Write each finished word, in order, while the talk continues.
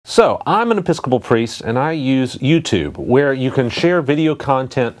So, I'm an Episcopal priest and I use YouTube, where you can share video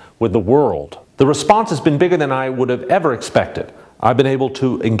content with the world. The response has been bigger than I would have ever expected. I've been able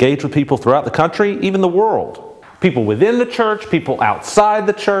to engage with people throughout the country, even the world. People within the church, people outside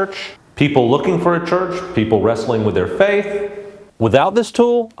the church, people looking for a church, people wrestling with their faith. Without this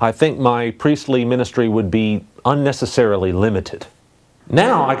tool, I think my priestly ministry would be unnecessarily limited.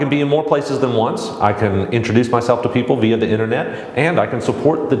 Now I can be in more places than once, I can introduce myself to people via the internet, and I can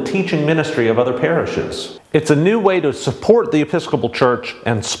support the teaching ministry of other parishes. It's a new way to support the Episcopal Church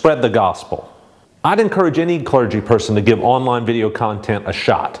and spread the gospel. I'd encourage any clergy person to give online video content a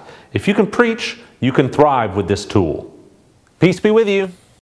shot. If you can preach, you can thrive with this tool. Peace be with you.